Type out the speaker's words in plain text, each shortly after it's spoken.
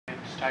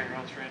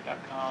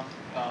TigerIllustrated.com.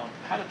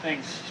 How do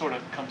things sort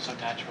of come so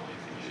naturally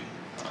for you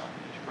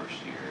in your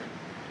first year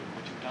doing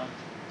what you've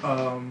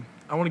done?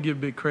 I want to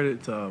give big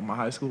credit to my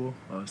high school,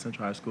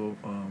 Central High School,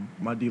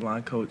 my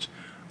D-line coach,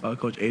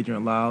 Coach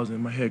Adrian Lyles,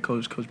 and my head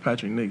coach, Coach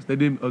Patrick Nix. They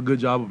did a good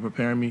job of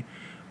preparing me,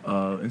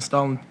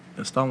 installing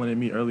in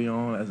me early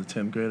on as a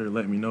 10th grader,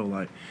 letting me know,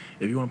 like,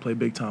 if you want to play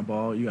big-time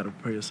ball, you got to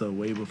prepare yourself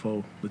way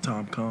before the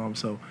time comes.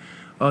 So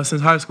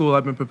since high school,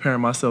 I've been preparing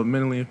myself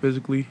mentally and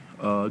physically,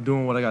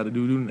 doing what I got to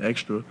do, doing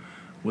extra,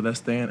 whether that's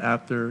staying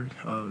after,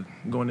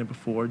 going in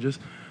before, just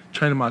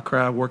training my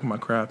craft, working my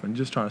craft, and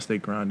just trying to stay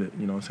grounded,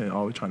 you know what I'm saying,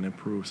 always trying to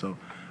improve. So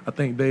I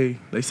think they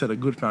set a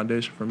good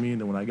foundation for me,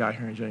 and then when I got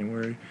here in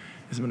January,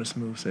 it's been a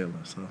smooth sailing.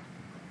 So.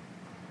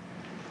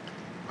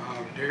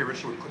 Derry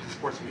Richard with Clemson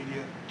Sports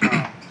Media.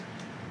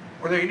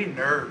 Were there any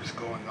nerves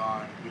going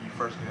on when you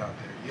first got out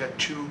there? You had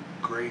 2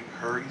 great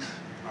hurries.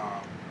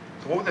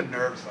 So what were the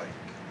nerves like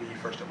when you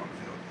first stepped on the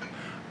field?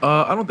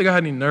 I don't think I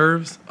had any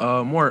nerves.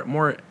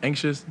 More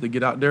anxious to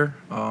get out there.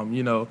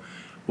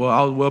 Well,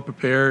 I was well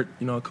prepared.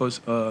 Coach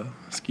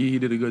Ski, he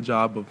did a good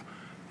job of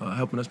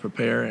helping us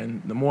prepare.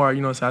 And the more,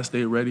 I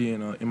stayed ready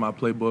in my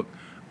playbook,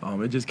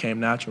 it just came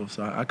natural.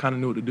 So I kind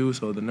of knew what to do.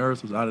 So the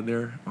nerves was out of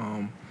there.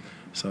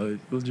 So it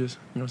was just,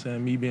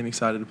 me being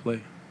excited to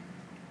play.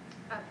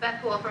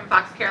 Beth Poole from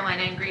Fox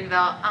Carolina in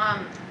Greenville.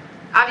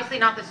 Obviously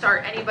not the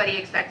start anybody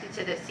expected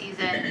to this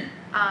season.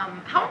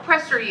 How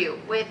impressed are you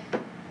with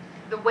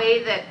the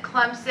way that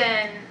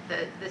Clemson,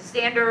 the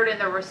standard and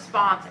the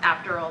response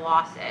after a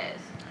loss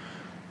is?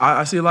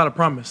 I see a lot of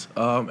promise.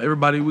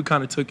 Everybody, we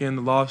kind of took in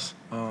the loss.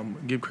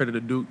 Give credit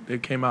to Duke. They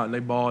came out and they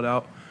balled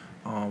out.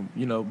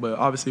 But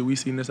obviously we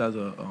seen this as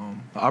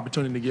an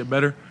opportunity to get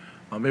better.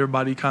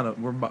 Everybody kind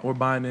of, we're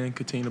buying in,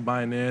 continue to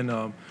buying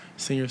in.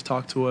 Seniors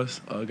talk to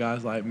us,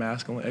 guys like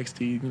Maskell and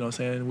XT,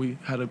 saying we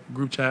had a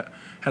group chat,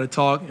 had a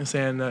talk, and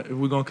saying that if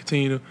we're going to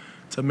continue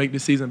to make the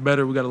season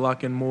better, we got to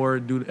lock in more,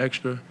 do the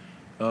extra.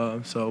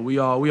 So we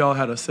all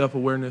had a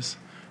self-awareness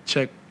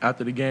check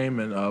after the game,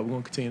 and we're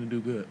going to continue to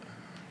do good.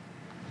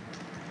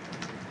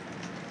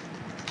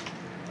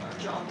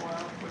 John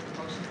Wow with the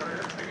Clemson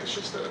career. I guess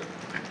just to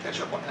catch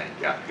up on how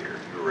you got here.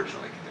 You were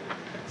originally committed to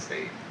Penn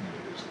State.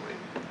 It was late.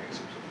 I guess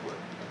it was a flip.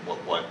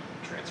 What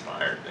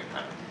transpired that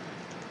kind of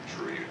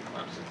drew you to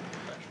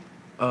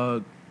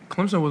Clemson?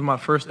 Clemson was my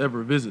first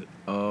ever visit.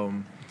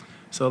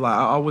 So I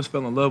always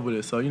fell in love with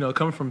it. So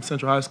coming from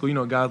Central High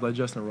School, guys like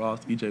Justin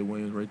Ross, E.J.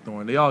 Williams, Ray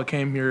Thorne, they all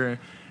came here,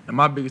 and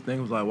my biggest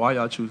thing was like, why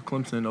y'all choose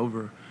Clemson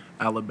over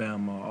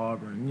Alabama,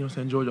 Auburn,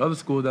 Georgia, other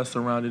schools that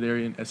surrounded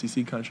area in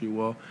SEC country.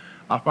 Well,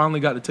 I finally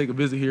got to take a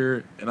visit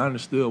here, and I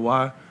understood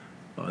why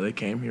they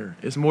came here.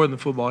 It's more than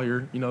football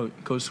here.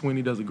 Coach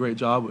Sweeney does a great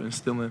job of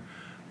instilling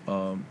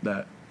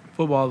that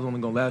football is only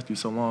going to last you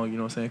so long,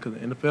 because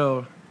in the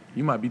NFL,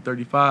 you might be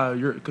 35,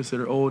 you're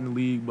considered old in the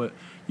league, but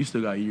you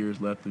still got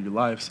years left of your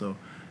life. So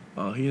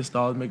he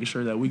installed making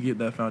sure that we get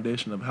that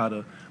foundation of how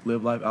to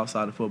live life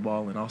outside of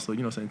football and also,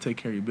 take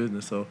care of your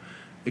business. So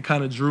it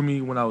kind of drew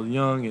me when I was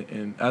young,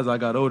 and as I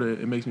got older,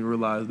 it makes me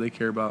realize they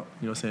care about,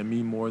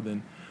 me more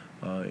than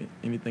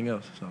anything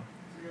else. So.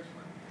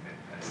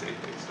 They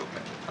still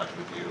kept in touch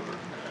with you?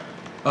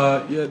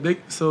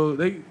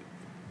 Yeah,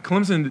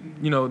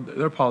 Clemson,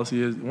 their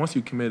policy is once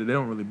you committed, they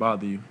don't really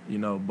bother you,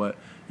 but,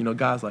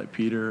 guys like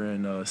Peter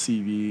and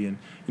CV and,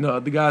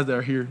 the guys that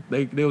are here,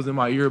 they was in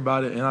my ear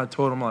about it, and I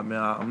told them, like,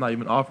 man, I'm not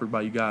even offered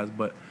by you guys,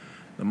 but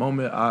the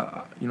moment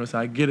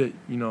I get it,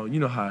 you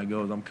know how it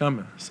goes, I'm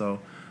coming. So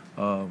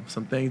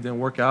some things didn't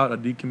work out, I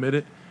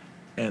decommitted,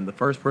 and the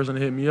first person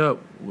to hit me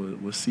up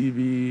was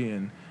CV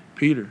and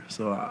Peter.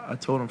 So I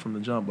told him from the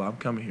jump, I'm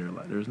coming here.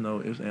 Like, there's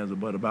no ifs, ands, or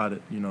buts about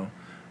it.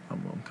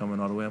 I'm coming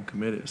all the way. I'm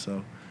committed.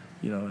 So,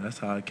 that's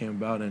how it came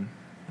about, and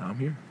I'm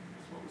here.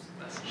 What was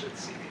the message that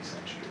CV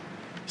sent you?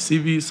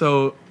 CV.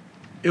 So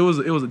it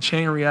was a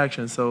chain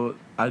reaction. So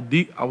I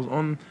was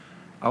on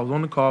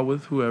the call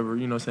with whoever.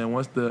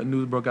 Once the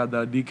news broke out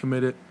that I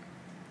decommitted,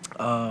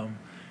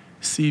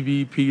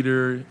 CV,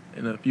 Peter,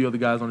 and a few other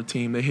guys on the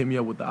team, they hit me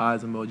up with the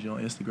eyes emoji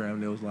on Instagram.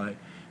 And it was like,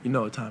 you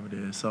know what time it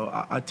is. So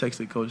I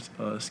texted Coach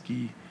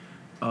Ski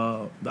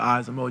the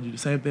eyes emoji, the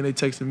same thing they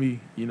texted me,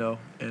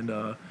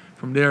 and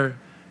from there,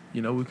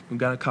 we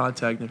got in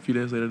contact, and a few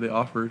days later they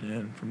offered,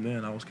 and from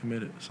then I was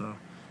committed. So I'm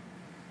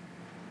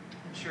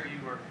sure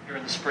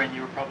during the spring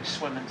you were probably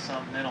swimming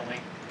some mentally.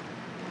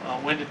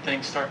 When did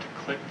things start to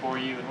click for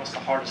you, and what's the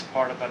hardest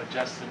part about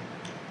adjusting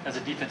as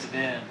a defensive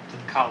end to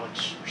the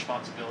college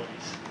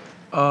responsibilities?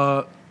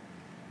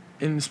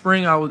 In the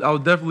spring, I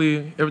was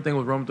definitely, everything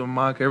was running through my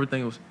mind.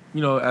 Everything was,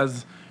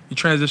 as you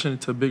transition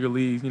to bigger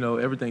leagues,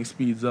 everything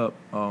speeds up.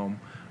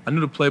 I knew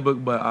the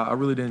playbook, but I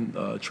really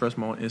didn't trust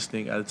my own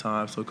instinct at the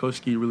time. So Coach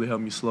Ski really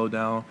helped me slow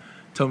down,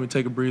 told me to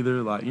take a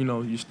breather, like,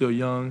 you're still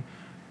young.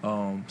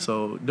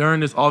 So during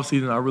this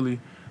offseason, I really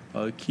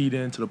keyed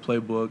into the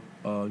playbook,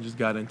 just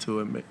got into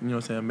it,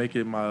 make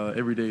it my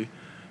everyday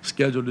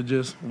schedule to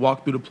just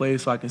walk through the play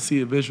so I can see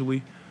it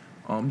visually.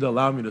 That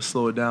allowed me to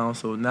slow it down.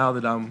 So now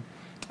that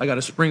I got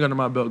a spring under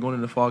my belt going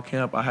into fall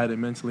camp. I had it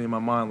mentally in my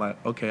mind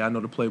like, okay, I know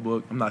the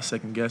playbook. I'm not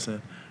second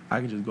guessing. I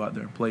can just go out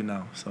there and play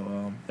now.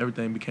 So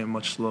everything became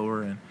much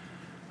slower, and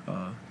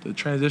the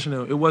transition,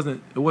 it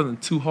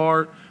wasn't too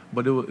hard,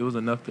 but it was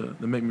enough to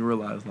make me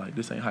realize like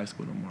this ain't high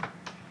school no more. So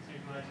you're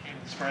glad you came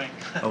in the spring.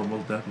 Oh,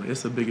 most definitely.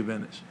 It's a big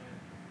advantage. I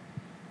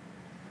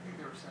think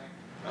they were saying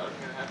another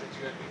thing that happened,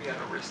 you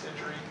had a wrist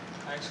injury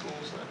in high school,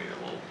 so that made it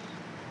a little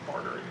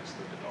harder against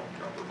the developed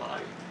your upper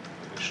body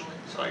initially.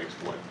 So I guess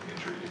what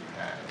injury did you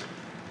have?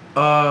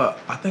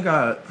 I think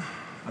I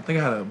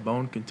had a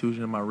bone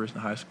contusion in my wrist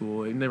in high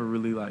school. It never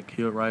really like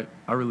healed right.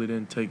 I really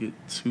didn't take it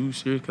too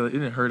serious because it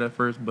didn't hurt at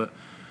first, but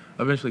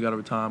eventually got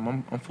over time.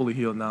 I'm fully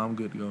healed now. I'm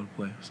good to go to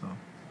play. So. How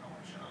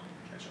much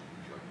catch up do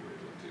you feel like you were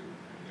able to do in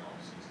the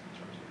offseason in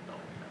terms of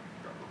developing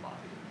your upper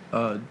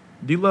body?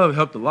 D-Love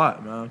helped a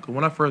lot, man. Because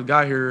when I first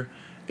got here,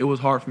 it was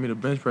hard for me to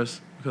bench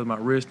press because of my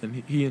wrist,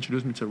 and he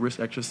introduced me to wrist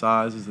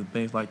exercises and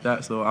things like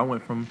that. So I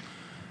went from,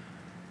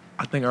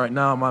 I think right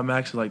now my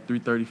max is like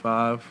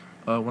 335.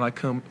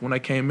 When I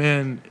came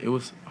in, it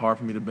was hard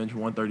for me to bench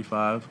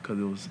 135 because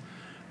it was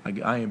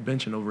I ain't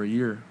benching over a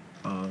year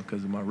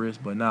because of my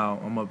wrist. But now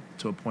I'm up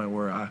to a point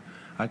where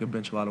I can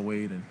bench a lot of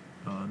weight and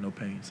no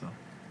pain. So.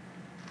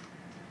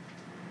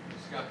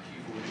 Scott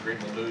Keefe with the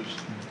Greenville News.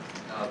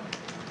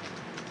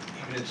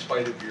 Even in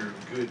spite of your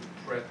good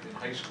prep in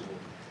high school,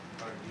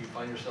 do you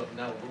find yourself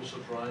now a little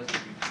surprised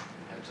that you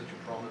had such a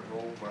prominent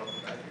role right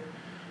off the bat here?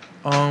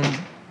 Or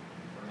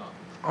not?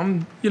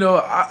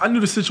 I knew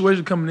the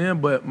situation coming in,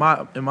 but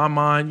in my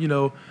mind,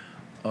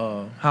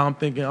 how I'm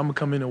thinking, I'm gonna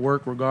come in and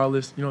work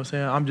regardless. You know what I'm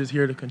saying? I'm just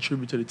here to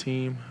contribute to the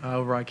team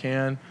however I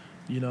can.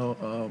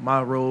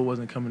 My role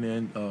wasn't coming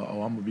in, I'm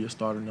gonna be a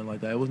starter and nothing like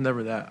that. It was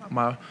never that.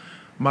 My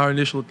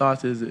initial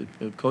thoughts is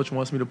if coach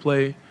wants me to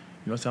play,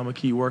 I'm gonna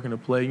keep working to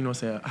play.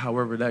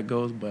 However that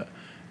goes, but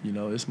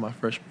it's my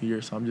freshman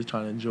year, so I'm just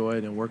trying to enjoy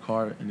it and work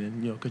hard and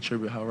then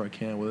contribute however I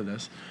can, whether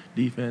that's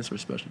defense or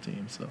special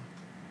teams. So.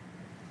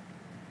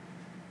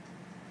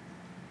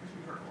 We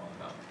heard a lot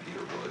about Peter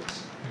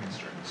Woods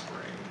during the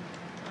spring,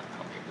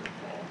 coming into the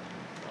fall.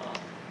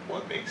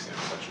 What makes him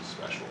such a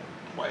special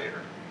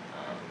player?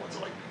 What's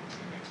it like being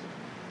teammates with him?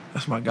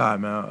 That's my guy,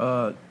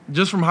 man.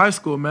 Just from high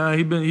school, man.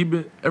 He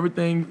been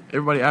everything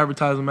everybody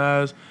advertised him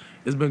as.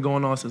 It's been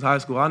going on since high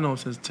school. I know him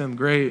since 10th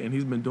grade, and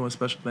he's been doing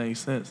special things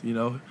since. He's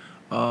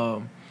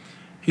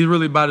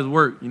really about his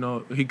work.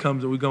 He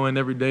comes and we go in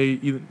every day.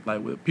 Even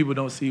like what people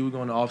don't see, we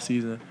go in the off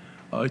season.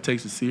 He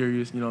takes it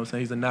serious.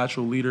 He's a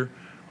natural leader.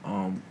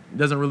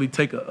 Doesn't really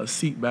take a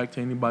seat back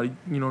to anybody.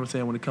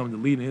 When it comes to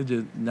leading, it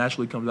just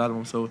naturally comes out of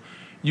him. So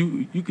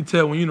you could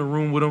tell when you're in a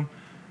room with him.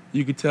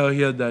 You could tell he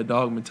has that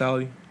dog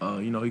mentality.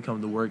 He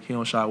comes to work. He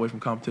don't shy away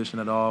from competition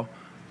at all.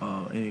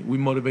 And we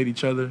motivate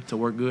each other to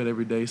work good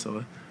every day.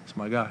 So it's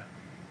my guy.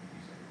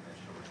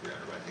 I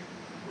think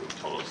Luke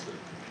told us that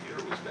Peter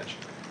was benching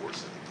like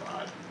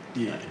 475.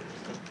 Yeah.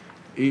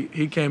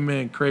 He came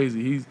in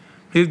crazy.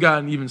 He's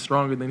gotten even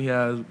stronger than he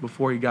has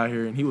before he got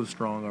here, and he was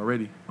strong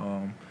already.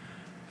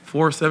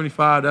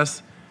 475.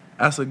 That's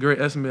a great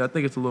estimate. I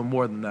think it's a little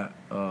more than that.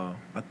 I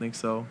think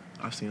so.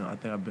 I've seen him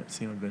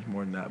bench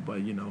more than that,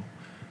 but you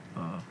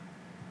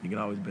can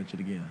always bench it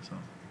again. So.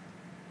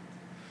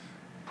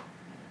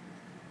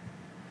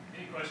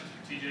 Any questions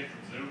for TJ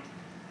from Zoom?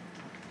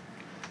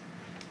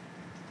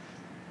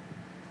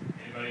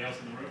 Anybody else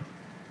in the room?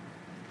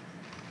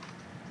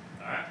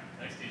 All right.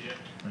 Thanks, TJ.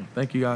 Thank you, guys.